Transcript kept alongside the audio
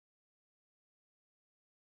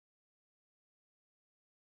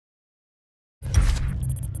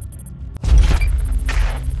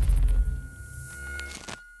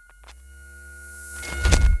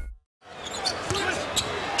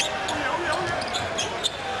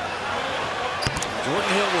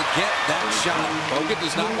Hill will get that shot. Bogut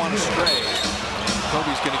does not want to stray.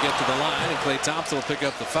 Kobe's going to get to the line, and Klay Thompson will pick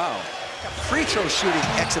up the foul. Free throw shooting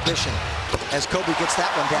exhibition as Kobe gets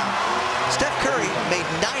that one down. Steph Curry made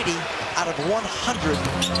 90 out of 100.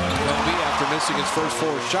 Kobe, after missing his first 4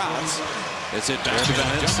 shots, is it back to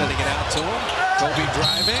Bryant, sending it out to him. Kobe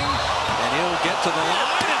driving, and he'll get to the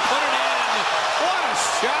line and put it in. What a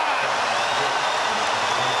shot!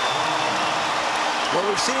 Well,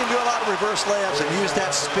 we've seen him do a lot of reverse layups and use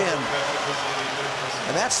that spin.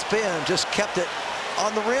 And that spin just kept it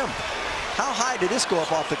on the rim. How high did this go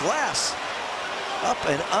up off the glass? Up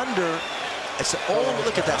and under. It's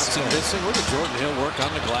look at that spin. Missing. Look at Jordan Hill work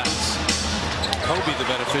on the glass. Kobe the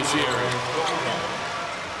beneficiary.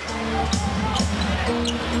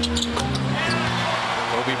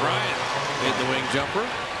 Kobe Bryant made the wing jumper.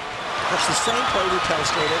 That's the same play we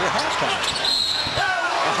illustrated at halftime.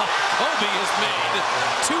 Kobe has made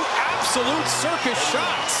 2 absolute circus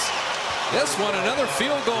shots. This one, another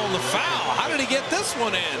field goal and the foul. How did he get this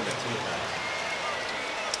one in?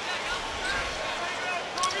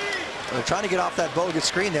 They're trying to get off that bogus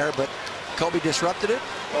screen there, but Kobe disrupted it.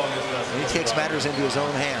 And he takes matters into his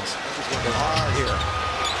own hands. He's working hard here.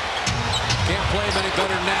 Can't play him any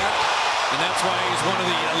better than that. And that's why he's one of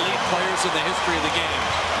the elite players in the history of the game.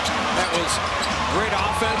 That was great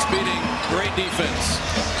offense beating great defense.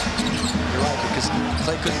 You're right, because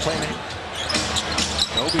Klay couldn't play him.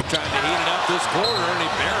 Kobe trying to heat it up this quarter, and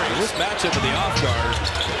he buries. This matchup of the off guard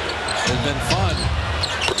has been fun.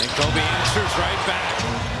 And Kobe answers right back.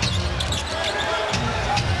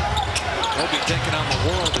 Kobe taking on the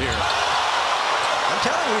world here. I'm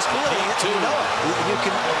telling you, he's feeling it. You know it.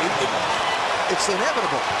 It's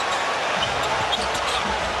inevitable.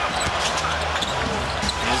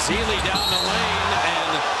 Zealy down the lane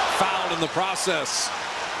and fouled in the process.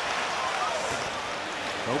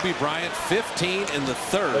 Kobe Bryant 15 in the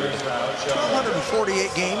third.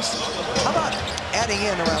 148 games. How about adding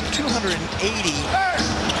in around 280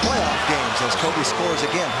 playoff games as Kobe scores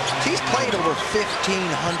again? He's played over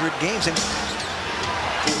 1,500 games. And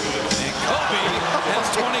Kobe has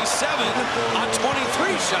 27 on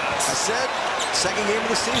 23 shots. I said, second game of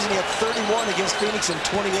the season, he had 31 against Phoenix in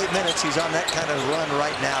 28 minutes. He's on that kind of run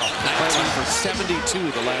right now. 19 for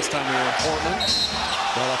 72 the last time we were in Portland.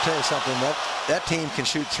 Well, I'll tell you something, that team can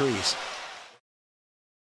shoot threes.